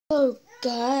Hello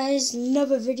guys,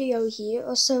 another video here.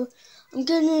 Also,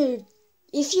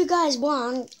 if you guys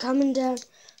want, comment down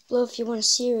below if you want a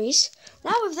series.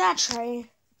 Now with that train,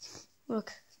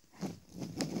 look,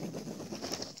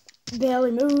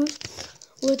 barely moved.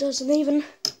 Well, it doesn't even,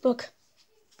 look.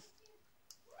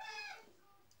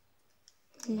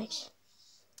 Makes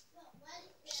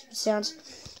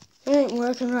sounds. It ain't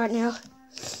working right now.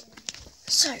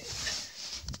 So,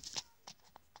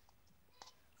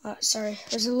 sorry,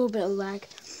 there's a little bit of lag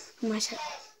on my side.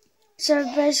 So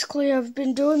basically I've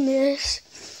been doing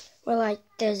this where like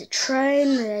there's a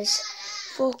train, there's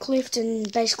forklift,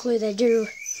 and basically they do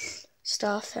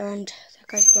stuff, and that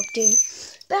guy's blocked in.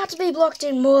 About to be blocked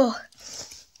in more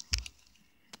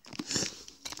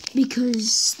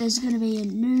because there's going to be a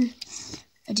new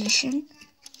addition.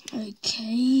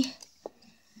 Okay.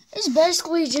 It's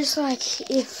basically just like,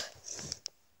 if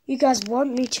you guys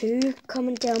want me to,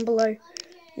 comment down below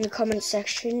in the comment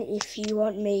section if you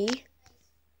want me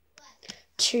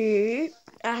to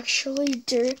actually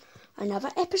do another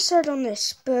episode on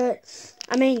this. But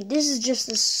I mean, this is just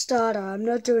the starter. I'm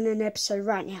not doing an episode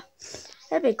right now.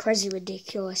 That'd be crazy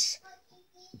ridiculous,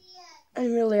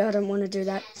 and really I don't want to do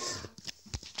that.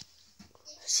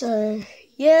 So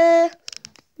yeah,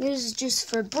 this is just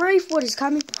for a brief what is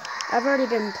coming. I've already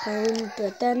been playing,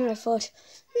 but then I thought,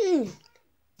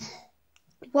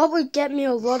 what would get me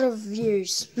a lot of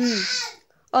views?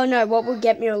 Oh no, what would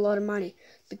get me a lot of money?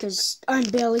 Because I'm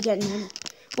barely getting any.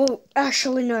 Well,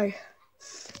 actually no.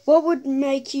 What would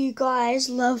make you guys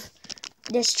love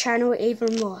this channel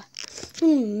even more?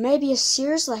 Maybe a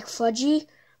series like Fudgy.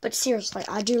 But seriously,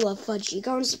 I do love Fudgy.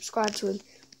 Go and subscribe to him.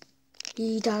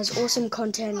 He does awesome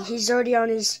content. He's already on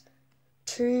his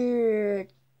 242nd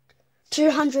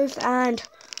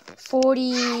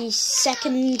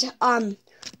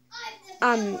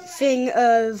thing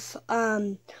of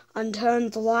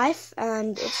Unturned Life,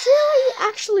 and it's really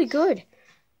actually good.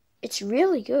 It's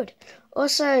really good.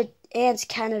 Also, Ants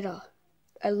Canada.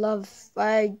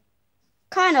 I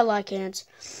kind of like ants.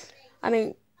 I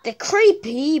mean, they're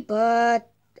creepy, but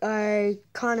I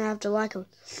kind of have to like them.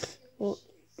 Well,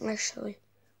 actually,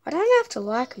 I don't have to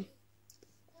like them.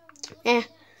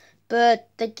 But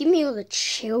they give me all the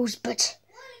chills, but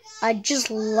I just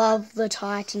love the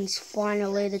Titans.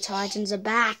 Finally, the Titans are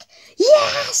back.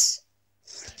 Yes!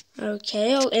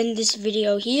 Okay, I'll end this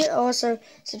video here. Also,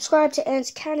 subscribe to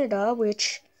Ants Canada,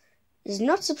 which is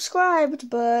not subscribed,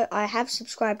 but I have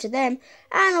subscribed to them,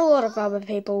 and a lot of other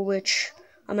people, which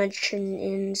I mentioned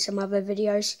in some other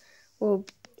videos. Well,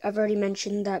 I've already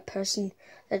mentioned that person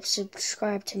that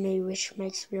subscribed to me, which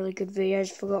makes really good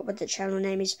videos. Forgot what the channel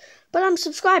name is, but I'm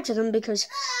subscribed to them because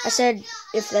I said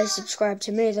if they subscribe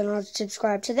to me, then I'll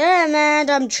subscribe to them, and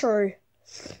I'm true.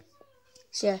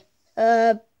 So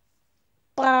yeah,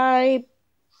 bye.